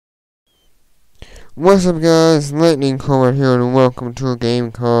What's up guys, Lightning Core here and welcome to a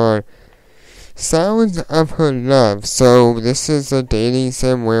game called Sounds of Her Love. So this is a dating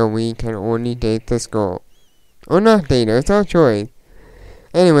sim where we can only date this girl. Or not date her, it's our choice.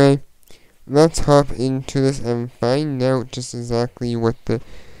 Anyway, let's hop into this and find out just exactly what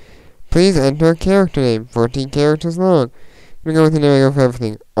Please enter a character name, 14 characters long. I'm gonna go with the name I go for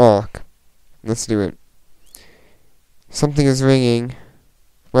everything. Ark. Let's do it. Something is ringing.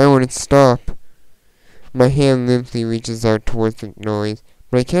 Why won't it stop? My hand limply reaches out towards the noise,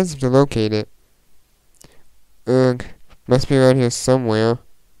 but I can't seem to locate it. Ugh, must be around here somewhere.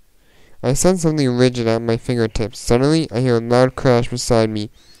 I sense something rigid at my fingertips. Suddenly, I hear a loud crash beside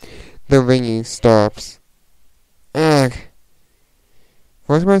me. The ringing stops. Ugh!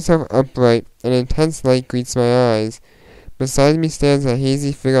 Force myself upright. An intense light greets my eyes. Beside me stands a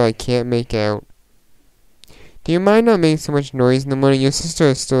hazy figure I can't make out. Do you mind not making so much noise in the morning? Your sister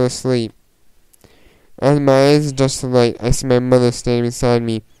is still asleep. As my eyes adjust to the light, I see my mother standing beside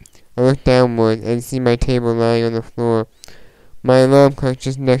me. I look downward and see my table lying on the floor. My alarm clock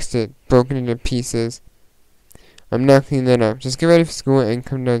just next to it, broken into pieces. I'm not cleaning that up. Just get ready for school and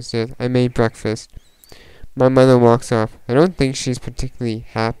come downstairs. I made breakfast. My mother walks off. I don't think she's particularly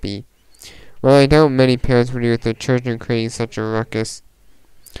happy. Well, I doubt many parents would be with their children creating such a ruckus.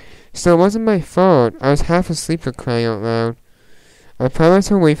 Still, it wasn't my fault. I was half asleep for crying out loud. I pry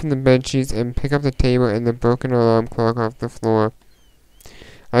myself away from the bedsheets and pick up the table and the broken alarm clock off the floor.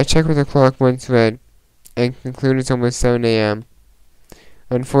 I check what the clock once read, and conclude it's almost 7 a.m.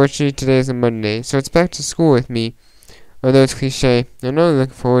 Unfortunately, today is a Monday, so it's back to school with me. Although it's cliche, I'm not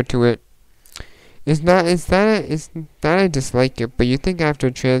looking forward to it. It's that I dislike it, but you think after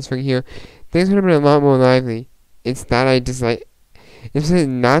transferring here, things would have been a lot more lively. It's that I dislike. If it's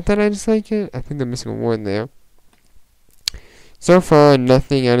not that I dislike it, I think I'm missing a word there. So far,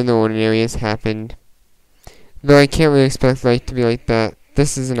 nothing out of the ordinary has happened. Though I can't really expect life to be like that.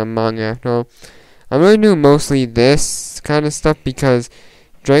 This isn't a manga after all. I'm really doing mostly this kind of stuff because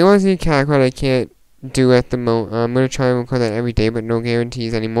Dragon Ball Z Kakarot I can't do at the moment. I'm going to try and record that every day, but no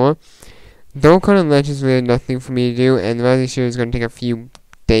guarantees anymore. Dokkan and Legends is really nothing for me to do, and the Rising series is going to take a few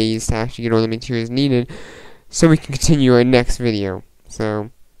days to actually get all the materials needed, so we can continue our next video.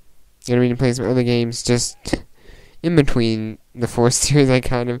 So, gonna be playing some other games just in between the 4 series I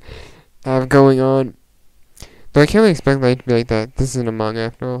kind of have going on. But I can't really expect life to be like that. This isn't a manga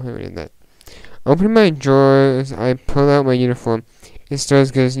after all. I already did that. Opening my drawers, I pull out my uniform. It's still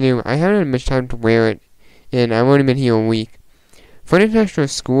as good as new. I haven't had much time to wear it, and I've only been here a week. For an international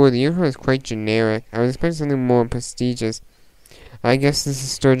school, the uniform is quite generic. I was expecting something more prestigious. I guess this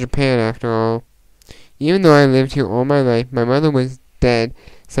is still Japan after all. Even though I lived here all my life, my mother was dead,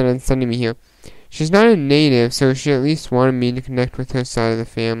 sending me here. She's not a native, so she at least wanted me to connect with her side of the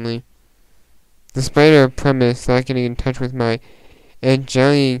family. Despite her premise not getting in touch with my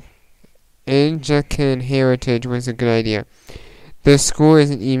Anglican heritage was a good idea. The school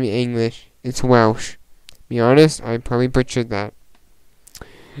isn't even English, it's Welsh. To be honest, I probably butchered that.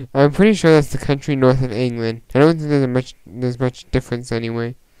 I'm pretty sure that's the country north of England. I don't think there's much difference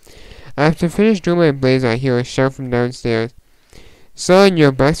anyway. After finished doing my blazer, I hear a shout from downstairs. Son,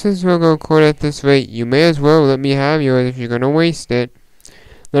 your breakfast will go cold at this rate. You may as well let me have yours if you're gonna waste it.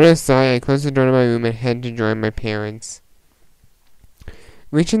 Let us sigh, I close the door to my room and head to join my parents.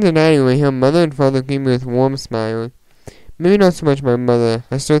 Reaching the dining room, I hear mother and father greet me with warm smiles. Maybe not so much my mother.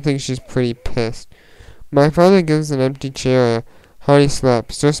 I still think she's pretty pissed. My father gives an empty chair a hearty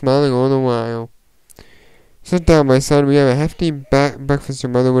slap, still smiling all the while. Sit down, my son. We have a hefty breakfast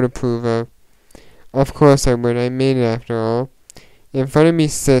your mother would approve of. Of course I would. I made it after all. In front of me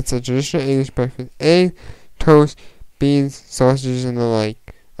sits a traditional English breakfast. Egg, toast, beans, sausages, and the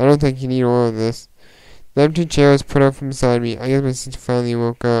like. I don't think you need all of this. The empty chair was put up from beside me. I guess my sister finally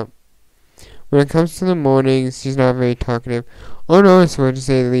woke up. When it comes to the mornings, she's not very talkative. Or noticeable, to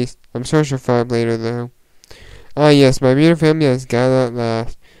say the least. I'm sure she'll fire up later, though. Ah, yes, my beautiful family has gathered at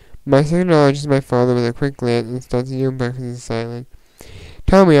last. My second acknowledges my father with a quick glance and starts eating breakfast in silence.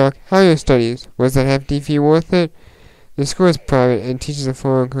 Tell me, Ark, how are your studies? Was that hefty fee worth it? The school is private and teaches a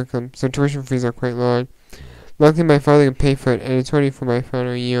foreign curriculum, so tuition fees are quite large. Luckily, my father can pay for it, and it's ready for my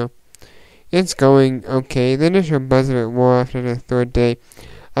final year. It's going okay. The initial buzz of it wore off after the 3rd day.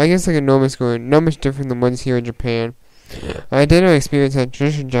 I guess like a normal school, not much different than ones here in Japan. I did not experience at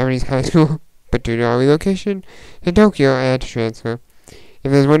traditional Japanese high school, but due to our relocation to Tokyo, I had to transfer.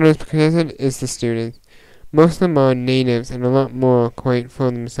 If there's one person, it's the students. Most of them are natives, and a lot more are quite full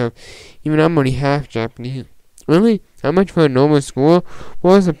of themselves. Even I'm only half Japanese. Really? How much for a normal school?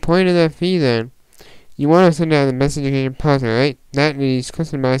 What was the point of that fee then? You want to send out the best education possible, right? That is close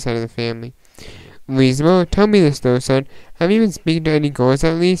to my side of the family. Reasonable? Tell me this though, son. Have you been speaking to any girls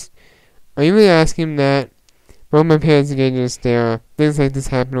at least? Are you really asking that? Well, my parents are getting to stare off. Things like this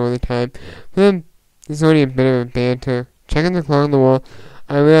happen all the time. For them, it's only a bit of a banter. Checking the clock on the wall,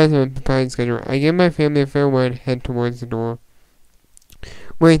 I realize I'm behind schedule. I give my family a farewell and head towards the door.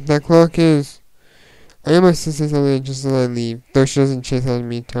 Wait, that clock is... I almost say something just as I leave, though she doesn't chase after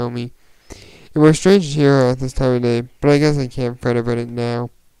me tell me. It was strange to hear her at this time of day, but I guess I can't fret about it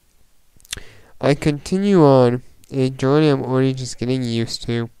now. I continue on, a journey I'm already just getting used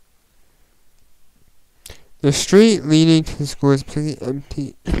to. The street leading to the school is completely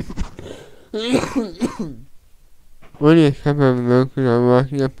empty. Only a couple of locals are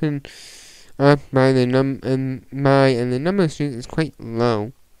walking up by the the number of streets is quite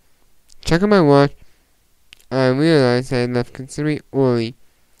low. Checking my watch, I realized I had left considerably early.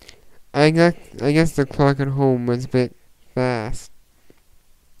 I guess the clock at home was a bit fast.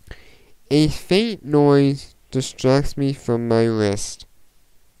 A faint noise distracts me from my wrist.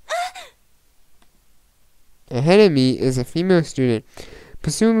 Ahead of me is a female student,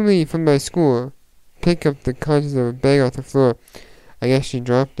 presumably from my school. Pick up the contents of a bag off the floor. I guess she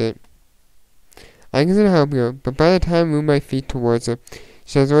dropped it. I consider helping her, but by the time I move my feet towards her,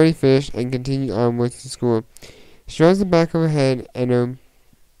 she has already finished and continued onwards to school. She rubs the back of her head and her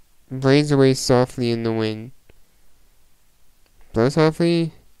braids away softly in the wind. Blow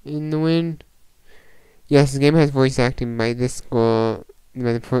softly in the wind? Yes, the game has voice acting by this school,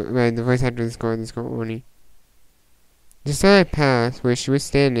 by the voice actor of this girl only. Just as I passed where she was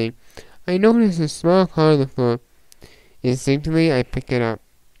standing, I noticed a small card on the floor. Instinctively, I pick it up.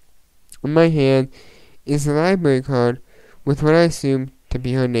 In my hand is a library card with what I assume to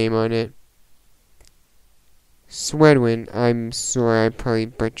be her name on it. Swedwin. I'm sorry, I probably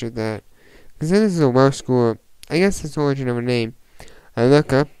butchered that. Considering this is a Welsh school, I guess that's the origin of her name. I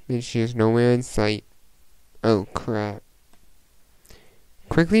look up, and she is nowhere in sight. Oh, crap.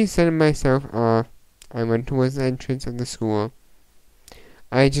 Quickly setting myself off, I went towards the entrance of the school.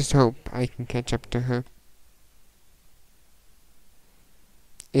 I just hope I can catch up to her.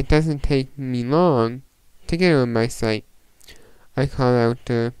 It doesn't take me long to get her in my sight. I call out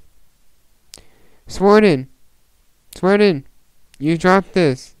to her. Sworden! Sworden! You dropped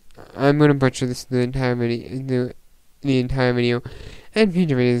this! I'm gonna butcher this the entire video, and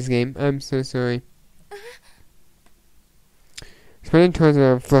future videos of this game. I'm so sorry. Sworden turns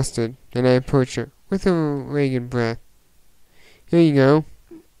around flustered, and I approach her with a ragged breath. Here you go.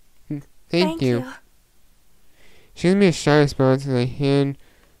 Thank you. She gives me a shy response as I hand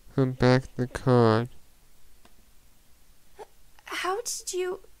her back the card. How did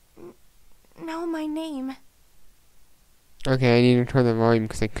you know my name? Okay, I need to turn the volume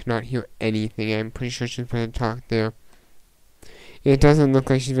because I could not hear anything. I'm pretty sure she's trying to talk there. It doesn't look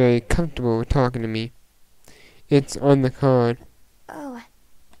like she's very comfortable with talking to me. It's on the card. Oh,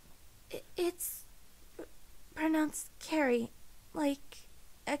 it's pronounced Carrie, like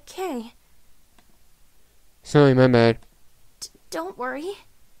a K. Sorry, my bad. Don't worry.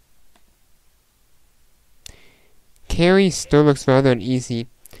 Carrie still looks rather uneasy.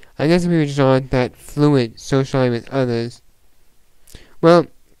 I guess we were just on that fluent socializing with others. Well,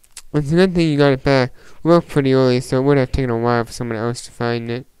 it's a good thing you got it back. We woke pretty early, so it would have taken a while for someone else to find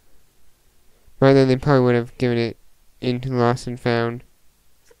it. Rather, they probably would have given it into lost and found.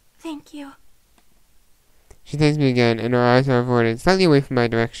 Thank you. She thanks me again, and her eyes are avoided, slightly away from my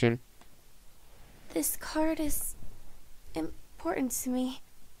direction. This card is important to me.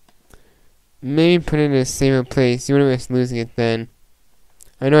 Maybe put it in a safer place. You wouldn't risk losing it then.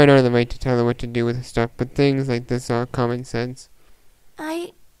 I know I don't have the right to tell her what to do with the stuff, but things like this are common sense.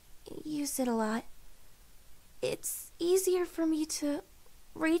 I use it a lot. It's easier for me to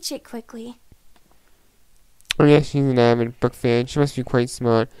reach it quickly. Oh yes, she's an avid book fan. She must be quite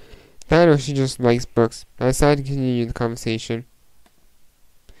smart. That or she just likes books. I decided to continue the conversation.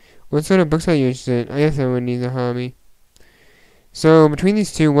 What sort of books are you interested in? I guess everyone needs a hobby. So, between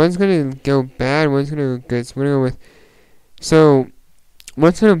these two, one's gonna go bad, one's gonna go good. So, we're gonna go with... So,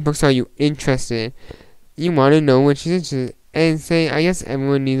 what sort of books are you interested in? You want to know what she's interested in. And say, I guess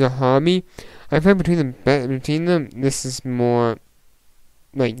everyone needs a hobby. I feel between them, this is more,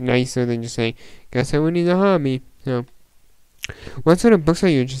 like, nicer than just saying, guess everyone needs a hobby. So, what sort of books are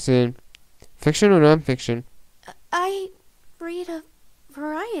you interested in? Fiction or non-fiction? I read a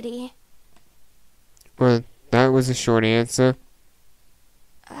variety. Well, that was a short answer.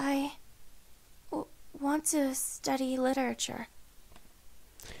 I want to study literature.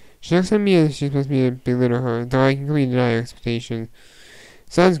 She looks at me as if she's supposed me to belittle her, though I can completely deny her expectations.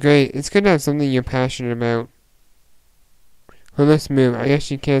 Sounds great. It's good to have something you're passionate about. Her lips move. I guess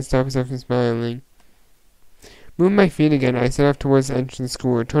she can't stop herself from smiling. Moving my feet again, I set off towards the entrance of the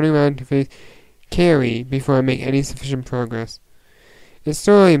school, turning around to face Carrie before I make any sufficient progress. It's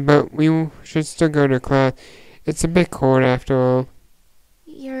still early, but we should still go to class. It's a bit cold after all.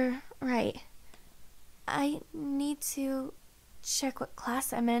 You're right. I need to check what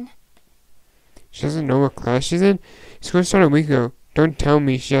class I'm in. She doesn't know what class she's in? School started a week ago. Don't tell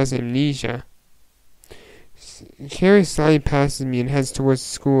me she has amnesia. Carrie slyly passes me and heads towards the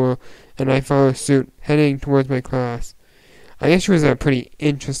school, and I follow suit, heading towards my class. I guess she was a pretty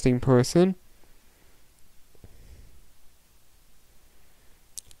interesting person.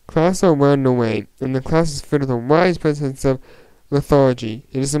 Class are well underway, and the class is filled with a widespread sense of lethargy.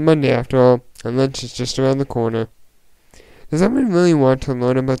 It is a Monday after all, and lunch is just around the corner. Does anyone really want to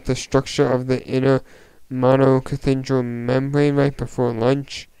learn about the structure of the inner monocathedral membrane right before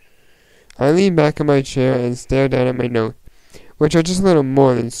lunch? I lean back in my chair and stare down at my notes, which are just a little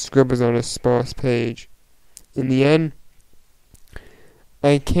more than scribbles on a sparse page. In the end,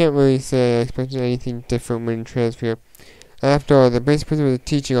 I can't really say I expected anything different when transfer. After all, the basic principles of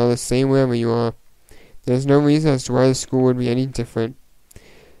teaching are the same wherever you are. There's no reason as to why the school would be any different.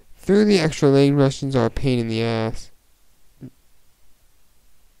 Through the extra language lessons are a pain in the ass.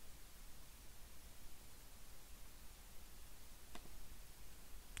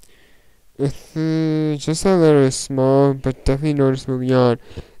 Just a little small, but definitely noticeable yawn.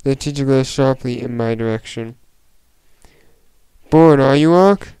 The teacher glares sharply in my direction. Bored, are you,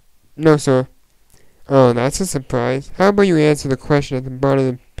 Ark? No, sir. Oh, that's a surprise. How about you answer the question at the bottom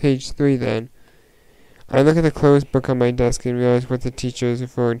of page 3, then? I look at the closed book on my desk and realize what the teacher is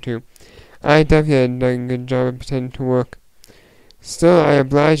referring to. I definitely hadn't done a good job of pretending to work. Still, I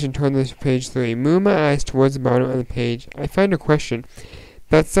oblige and turn to page 3. Moving my eyes towards the bottom of the page, I find a question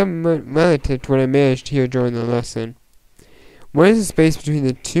that's somewhat relative to what I managed to hear during the lesson. What is the space between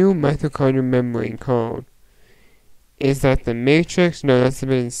the two mitochondrial membrane called? Is that the matrix? No, that's the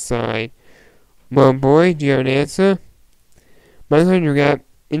bit inside. Well, boy, do you have an answer? Mitochondrial gap,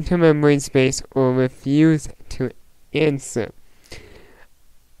 intermembrane space, or refuse to answer.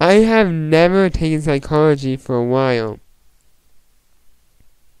 I have never taken psychology for a while.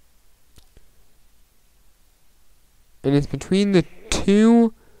 And it's between the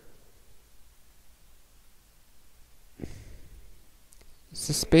two. It's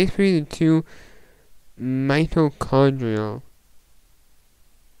the space between the two mitochondrial.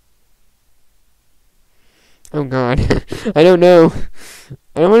 Oh god. I don't know.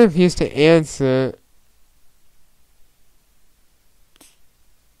 I don't want to refuse to answer.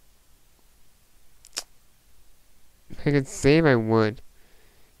 If I could save, I would.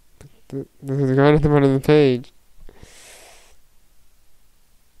 But there's a guy at the bottom of the page.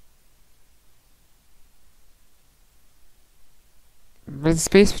 But the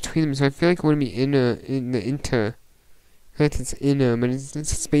space between them, so I feel like it wouldn't be in the inter. I feel like it's inner, but it's a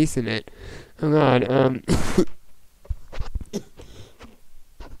space in it. Oh god, I'm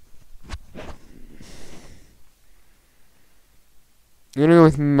gonna go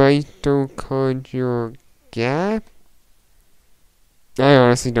with mitochondrial gap. I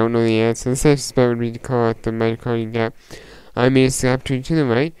honestly don't know the answer. The safest bet would be to call it the mitochondrial gap. I mean, it's the gap between to the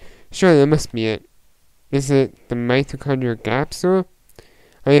right. Sure, that must be it. Is it the mitochondrial gap, sir?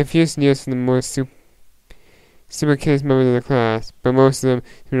 I have few sneers from the more super curious members of the class, but most of them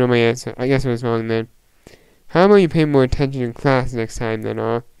do know my answer. I guess I was wrong then. How about you pay more attention in class next time then,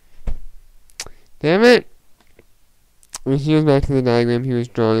 Damn it! And he goes back to the diagram he was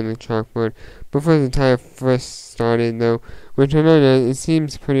drawing on the chalkboard before the entire first started, though, which I know that it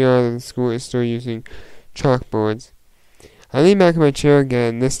seems pretty odd that the school is still using chalkboards. I lean back in my chair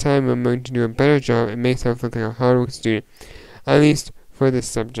again. This time I'm going to do a better job and make myself look like a hard-working student, at least for this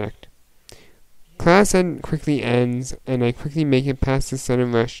subject. Class quickly ends, and I quickly make it past the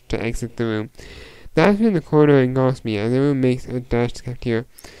sudden rush to exit the room. The atmosphere in the corridor engulfs me as everyone makes a dash to get here.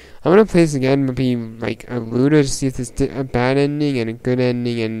 I want to play this again, but be like a looter to see if there's a bad ending and a good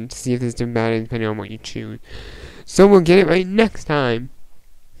ending, and to see if there's different bad endings depending on what you choose. So we'll get it right next time.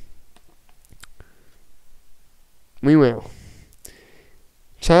 We will.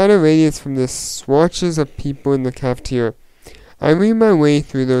 Chatter radiates from the swatches of people in the cafeteria. I read my way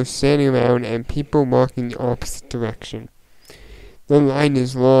through those standing around and people walking the opposite direction. The line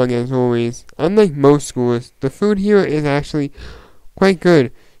is long as always. Unlike most schools, the food here is actually quite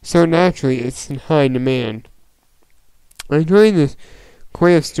good, so naturally it's in high demand. I join this queue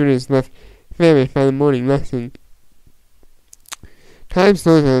of students left famished by the morning lesson. Time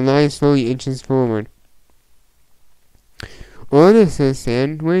slows and the line slowly inches forward. Order says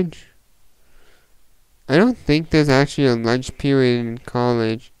sandwich. I don't think there's actually a lunch period in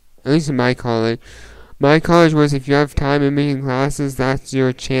college, at least in my college, My college was if you have time in between classes, that's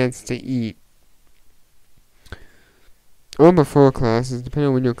your chance to eat. Or before classes, depending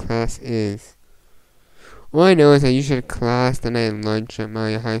on when your class is. All I know is I usually had class, then I had lunch at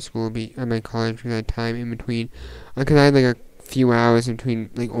my high school, at my college, because I had time in between. Because I had like a few hours in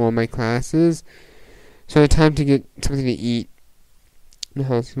between like all my classes. So I had time to get something to eat in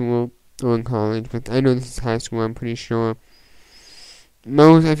high school or in college. But I know this is high school, I'm pretty sure.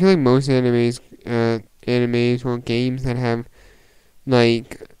 I feel like most animes or games that have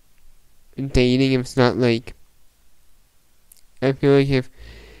like dating, if it's not like, I feel like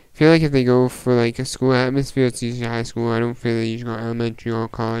if they go for like a school atmosphere, it's usually high school. I don't feel they usually go elementary or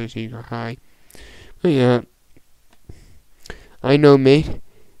college, they go high. But yeah, I know, mate.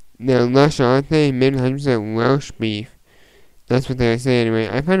 They're lush, aren't they? Made 100% Welsh beef. That's what they say anyway.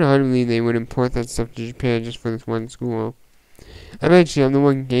 I find it hard to believe they would import that stuff to Japan just for this one school. Eventually, I'm the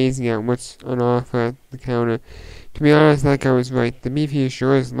one gazing at what's on offer at the counter. To be honest, that guy was right. The beef here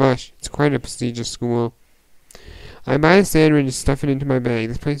sure is lush. It's quite a prestigious school. I buy a sandwich and stuff it into my bag.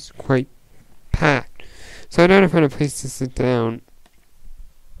 This place is quite packed, so I don't find a place to sit down.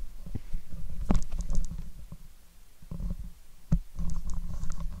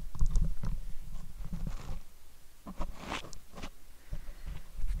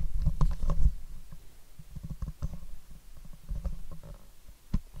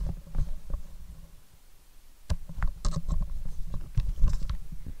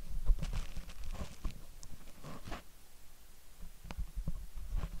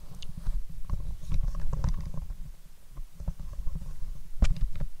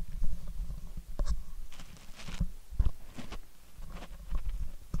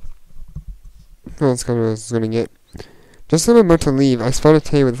 That's kind of what I was gonna get. Just as I'm about to leave, I spot a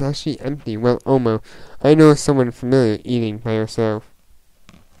table that's actually empty. Well, Omo, I know someone familiar eating by herself.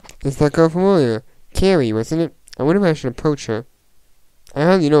 It's that girl from earlier. Carrie, wasn't it? I wonder if I should approach her. I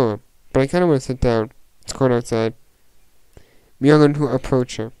hardly know her, but I kinda want to sit down. It's cold outside. We are going to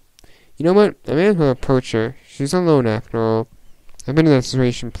approach her. You know what? I may as well approach her. She's alone after all. I've been in that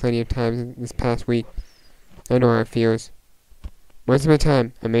situation plenty of times this past week. I know how it feels. Once upon a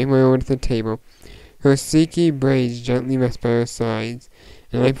time, I made my way to the table. Her silky braids gently rest by her sides,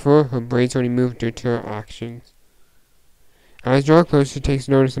 and like before, her braids only moved due to her actions. As I draw close, she takes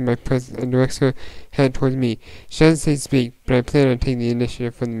notice of my presence and directs her head towards me. She doesn't say speak, but I plan on taking the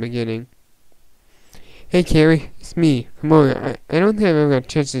initiative from the beginning. Hey Carrie, it's me. Come on, I don't think I've ever got a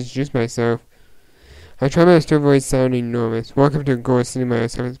chance to introduce myself. I try my best to avoid sounding nervous. Walk up to a girl sitting by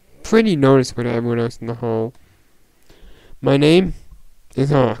herself. It's pretty noticeable to everyone else in the hall. My name is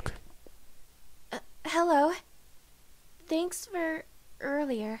Hawk. Hello. Thanks for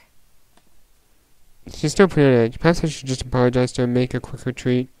earlier. She's still pretty on edge. Perhaps I should just apologize to her and make a quick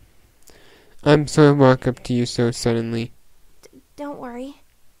retreat. I'm sorry to walk up to you so suddenly. Don't worry.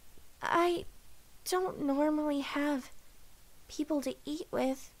 I don't normally have people to eat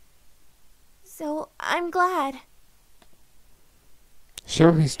with, so I'm glad. She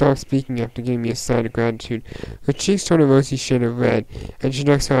abruptly stopped speaking after giving me a sigh of gratitude. Her cheeks turned a rosy shade of red, and she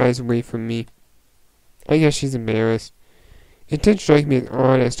directs her eyes away from me. I guess she's embarrassed. It did strike me as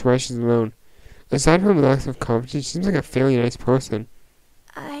odd as to why she's alone. Aside from the lack of confidence, she seems like a fairly nice person.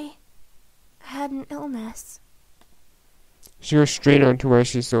 I had an illness. She goes straight on to why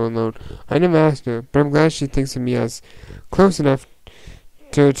she's so alone. I never asked her, but I'm glad she thinks of me as close enough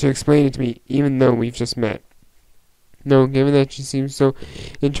to explain it to me, even though we've just met. No, given that she seems so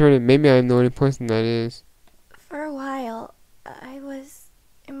introverted, maybe I'm the only person that is. For a while, I was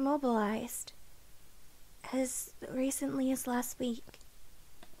immobilized. As recently as last week.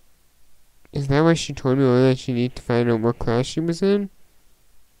 Is that why she told me earlier that she needed to find out what class she was in?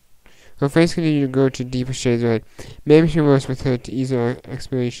 Her face continued to go to deeper shades of red. Maybe she was with her to ease her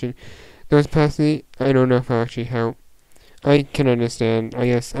explanation. Those personally, I don't know if I'll actually help. I can understand. I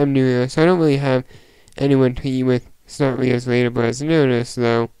guess I'm new here, so I don't really have anyone to eat with. It's not really as relatable as an illness,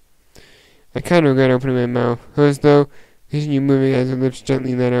 though. I kind of regret opening my mouth. Hers, though, continued moving as her lips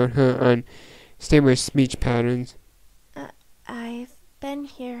gently let out her unstable speech patterns. I've been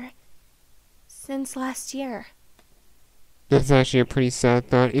here since last year. That's actually a pretty sad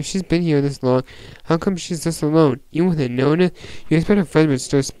thought. If she's been here this long, how come she's just alone? Even with it known it, you expect her friends would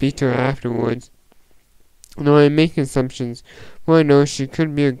still speak to her afterwards. No, I'm making assumptions. Well, I know she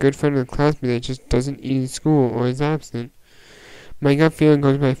could be a good friend of the classmate that just doesn't eat in school or is absent. My gut feeling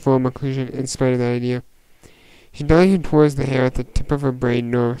goes by formal conclusion in spite of that idea. She delicately towards the hair at the tip of her braid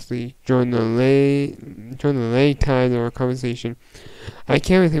nervously during the late times of our conversation. I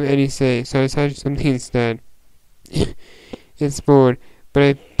can't really think of any say, so I decided something instead. It's bored, but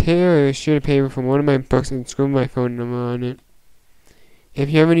I tear a sheet of paper from one of my books and scribble my phone number on it. If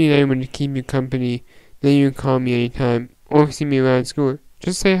you ever need anyone to keep you company, then you can call me anytime, or see me around school.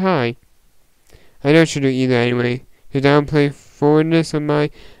 Just say hi. I don't should do either anyway. To downplay forwardness of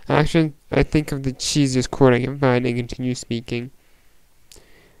my actions, I think of the cheesiest quote I can find and continue speaking.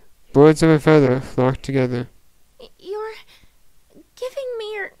 Birds of a feather flock together. You're giving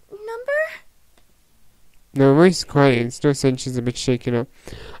me your number? No, her voice is quiet and still said she's a bit shaken up.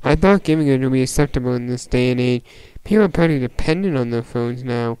 I thought giving it would be acceptable in this day and age. People are practically dependent on their phones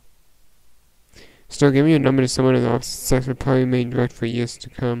now. Still, giving your number to someone of the opposite sex would probably remain direct for years to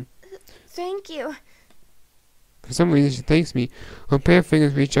come. Thank you. For some reason, she thanks me. Her pair of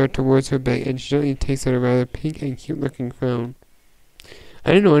fingers reach out towards her bag, and she gently takes out a rather pink and cute-looking phone.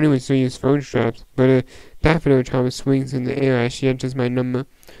 I didn't know anyone still used phone straps, but a daffodil charm swings in the air as she enters my number.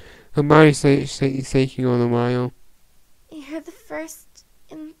 Her body slightly shaking all the while. You're the first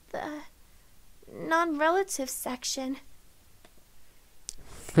in the non-relative section.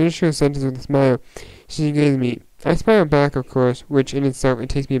 Finishing her sentence with a smile, she gazed at me. I smiled back, of course, which in itself it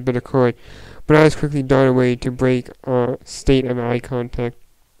takes me a bit of courage, but I was quickly dart away to break our state of eye contact.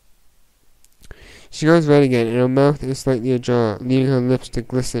 She goes red again, and her mouth is slightly ajar, leaving her lips to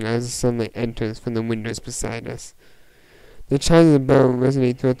glisten as the sunlight enters from the windows beside us. The chimes of the bell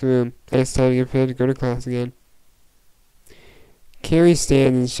resonate throughout the room, and it's time to get prepared to go to class again. Carrie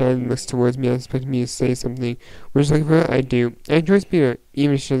stands and shyly looks towards me, expecting me to say something, which, like her, I do. I enjoy speaking,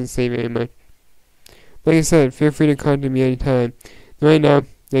 even if she doesn't say very much. Like I said, feel free to contact me anytime. Right now,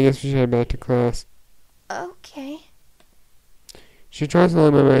 I guess we should head back to class. Okay. She trots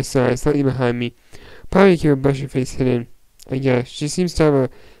along by my side, slightly behind me. Probably to keep her blushy face hidden. I guess. She seems to have a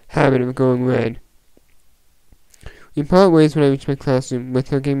habit of going red. We part ways when I reach my classroom, with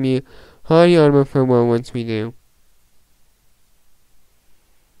her giving me a hearty audible farewell once we do.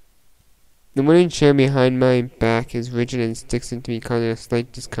 The wooden chair behind my back is rigid and sticks into me, causing a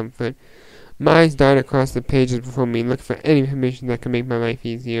slight discomfort. My eyes dart across the pages before me, looking for any information that can make my life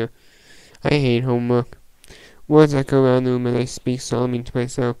easier. I hate homework. Words echo around the room as I speak solemnly to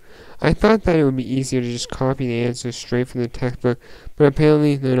myself. I thought that it would be easier to just copy the answers straight from the textbook, but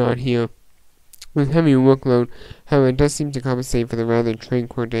apparently they're not here. With heavy workload, however, it does seem to compensate for the rather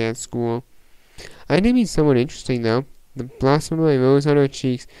tranquil day at school. I did meet someone interesting, though. The blossom of my rose on her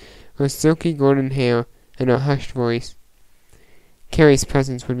cheeks, her silky golden hair, and her hushed voice. Carrie's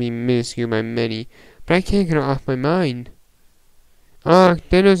presence would be minuscule by many, but I can't get her off my mind. Ah,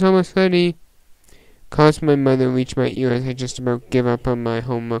 dinner's almost ready. Calls from my mother reach my ears as I just about give up on my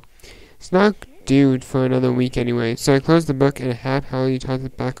homework. It's not due for another week anyway, so I close the book and haphazardly toss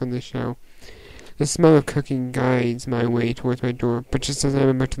it back on the shelf. The smell of cooking guides my way towards my door, but just as I'm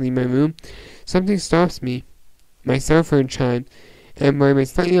about to leave my room, something stops me. My cell phone chimes, and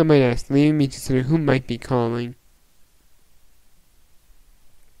vibrates slightly on my desk, leaving me to consider who might be calling.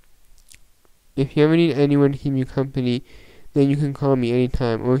 If you ever need anyone to keep you company, then you can call me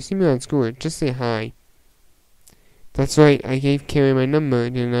anytime, or see me on school, just say hi. That's right, I gave Carrie my number,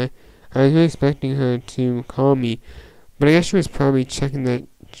 didn't I? I was really expecting her to call me, but I guess she was probably checking that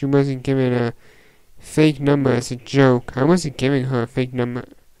she wasn't giving a fake number as a joke. I wasn't giving her a fake number.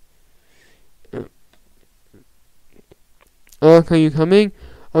 Oh, are you coming?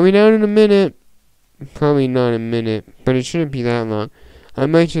 I'll be down in a minute. Probably not a minute, but it shouldn't be that long. I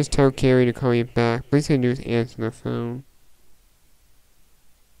might just tell Carrie to call me back. Least I can do is answer the phone.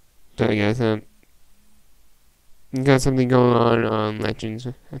 Sorry guys, got something going on Legends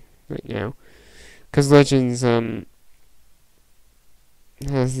right now. Cause Legends,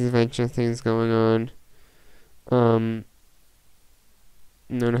 has these adventure things going on. I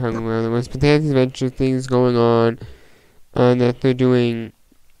don't know how well it was, but they have these adventure things going on, that they're doing,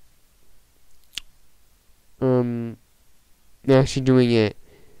 they're actually doing it,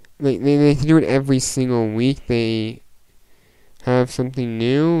 they do it every single week. They have something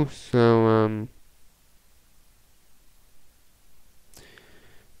new, so,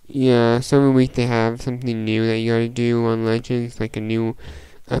 yeah, so every week they have something new that you gotta do on Legends, like a new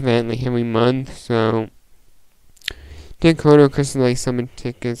event, like every month, so, did Chrono Crystal like summon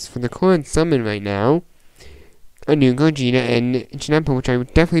tickets for the current summon right now, a new Gogeta and Jinappa, which I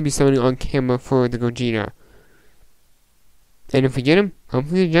would definitely be summoning on camera for the Gogeta. And if we get him,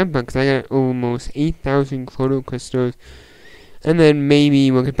 hopefully the Jump Bug, because I got almost 8,000 Chrono Crystals. And then maybe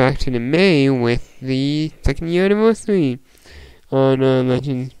we'll get back to the May with the second year anniversary on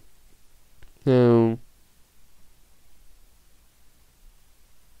Legends. So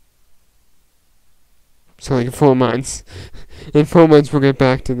like 4 months. In 4 months we'll get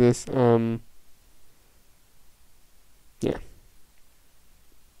back to this. Yeah.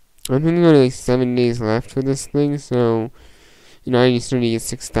 I think there's only like 7 days left for this thing, so I still need to get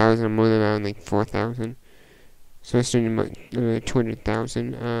 6,000. I'm more than around like 4,000. So I still need about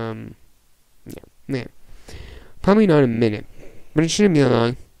 200,000. Yeah. Probably not a minute, but it shouldn't be that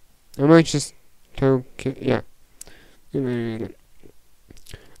long. I might just yeah.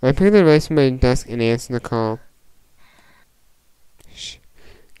 I pick the device from my desk and answer the call.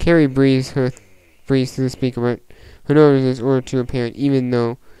 Carrie breathes through the speaker, but her nose is ordered to apparent, even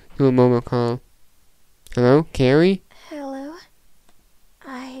though through a mobile call. Hello, Carrie? Hello.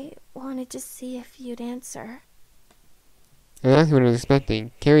 I wanted to see if you'd answer. That's what I was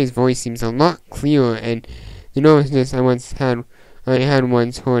expecting. Carrie's voice seems a lot clearer, and the nervousness I had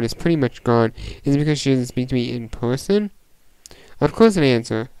once heard is pretty much gone. Is it because she doesn't speak to me in person? Of course I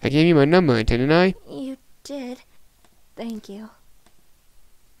answer. I gave you my number, didn't I? You did. Thank you.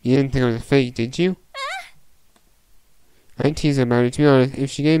 You didn't think it was a fake, did you? I tease her about it. To be honest,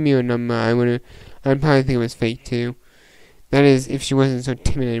 if she gave me her number, I'd probably think it was fake too. That is, if she wasn't so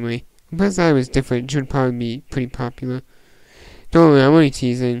timid anyway. Plus I was different, she would probably be pretty popular. Don't worry, I'm only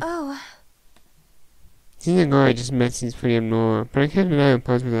teasing. Oh. Seeing the girl I just met seems pretty abnormal, but I can't deny her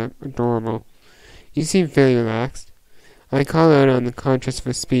parts were that adorable. You seem fairly relaxed. I call out on the contrast of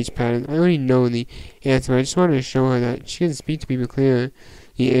her speech patterns. I already know the answer, but I just wanted to show her that she can speak to people clearly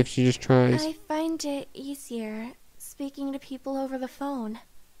if she just tries. I find it easier speaking to people over the phone.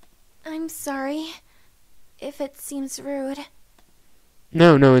 I'm sorry if it seems rude.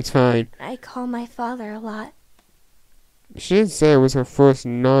 No, it's fine. I call my father a lot. She did say it was her first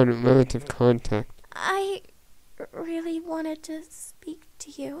non-relative contact. I really wanted to speak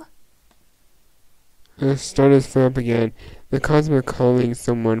to you. Her stutters flare up again. The concept of calling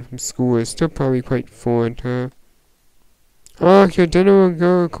someone from school is still probably quite foreign to her. Oh, your dinner will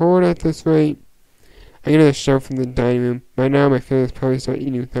go cold at this rate. I get a shout from the dining room. By now, my family probably start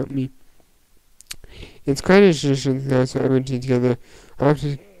eating without me. It's quite a tradition now, so everyone eat together. I'll have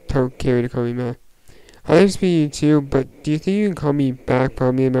to tell Carrie to call me back. I'd like to speak to you too, but do you think you can call me back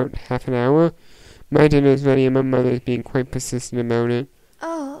probably in about half an hour? My dinner is ready and my mother is being quite persistent about it.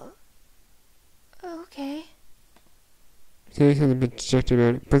 Oh. Okay. Sarah sounds a bit dejected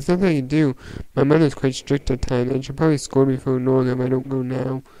about it, but it's nothing I can do. My mother's quite strict at times, and she'll probably scold me for ignoring her if I don't go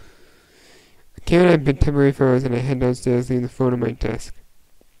now. Karen and I have been temporary for hours, and I head downstairs, leaving the phone on my desk.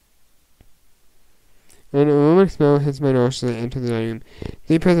 And a aromatic smell hits my nostrils as I enter the dining room.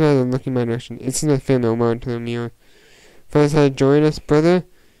 The present eyes are looking my direction. It seems my family will want to the meal. Father said, join us, brother?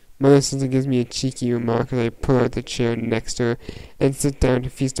 Mother says and gives me a cheeky remark as I pull out the chair next to her and sit down to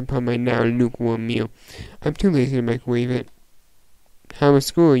feast upon my now lukewarm meal. I'm too lazy to microwave it. How was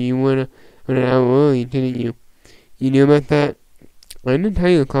school? You went an hour early, didn't you? You knew about that? I didn't tell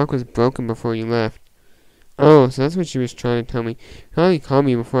you the clock was broken before you left. Oh, so that's what she was trying to tell me. She only called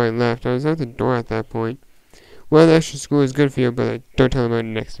me before I left. I was out the door at that point. Well, the extra school is good for you, but don't tell about it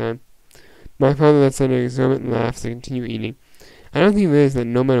next time. My father lets out an exorbitant laugh as I continue eating. I don't think it is that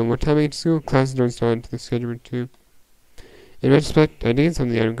no matter what time I get to school, classes don't start until the schedule too. In retrospect, I did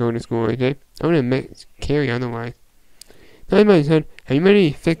something out of going to school every day. I would have met Carrie otherwise. Now, my son, have you met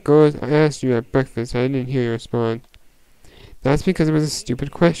any fit girls? I asked you at breakfast. I didn't hear you respond. That's because it was a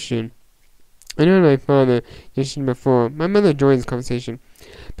stupid question. I know my father mentioned before. My mother joins the conversation.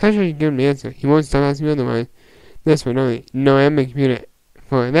 Patrick can give him an answer. He won't stop asking me otherwise. This one only. No, I am a computer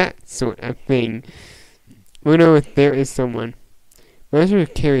for that sort of thing. We know if there is someone. My answer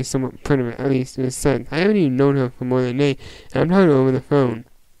to Carrie is somewhat primitive, at least in a sense. I haven't even known her for more than a day, and I'm talking to her over the phone.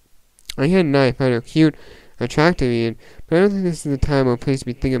 I can't deny I find her cute, attractive even, but I don't think this is the time or place to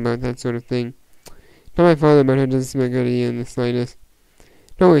be thinking about that sort of thing. Tell my father about her doesn't seem like a good idea in the slightest.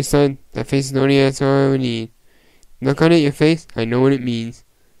 Don't worry, son. That face is the only answer I ever need. Look on at your face. I know what it means.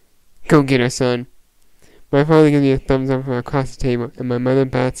 Go get her, son. My father gives me a thumbs up from across the table, and my mother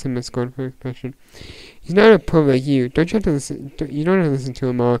bats him a scornful expression. He's not a perv like you. Don't you have to listen? You don't have to listen to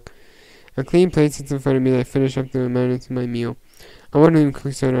him, Mark. A clean plate sits in front of me as I finish up the remnants of my meal. I want to leave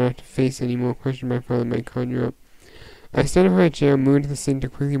quick so I don't have to face any more questions my father might conjure up. I stand up from my chair and move to the sink to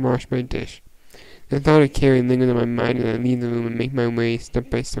quickly wash my dish. The thought of Carrie lingers on my mind as I leave the room and make my way step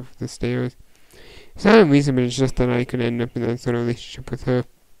by step up the stairs. It's not unreasonable, but it's just that I could end up in that sort of relationship with her.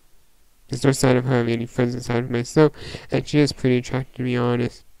 There's no sign of her having any friends aside from myself, and she is pretty attractive, to be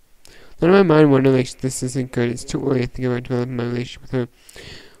honest. None of my mind wonder like this isn't good. It's too early to think about developing my relationship with her.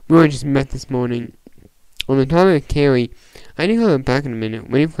 We only just met this morning. On the topic of Carrie, I need to call her back in a minute.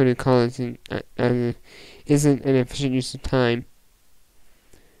 Waiting for her to call isn't an efficient use of time.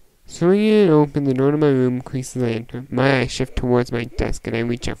 Swinging open the door to my room creaks as I enter. My eyes shift towards my desk and I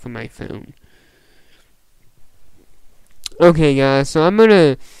reach out for my phone. Okay guys, so I'm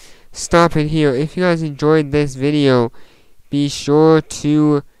gonna stop it here. If you guys enjoyed this video, be sure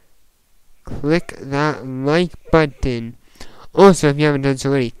to click that like button. Also, if you haven't done so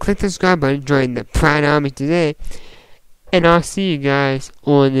already, click the subscribe button, join the Pride Army today, and I'll see you guys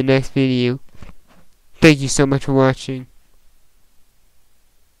on the next video. Thank you so much for watching.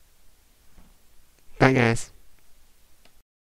 Bye, guys.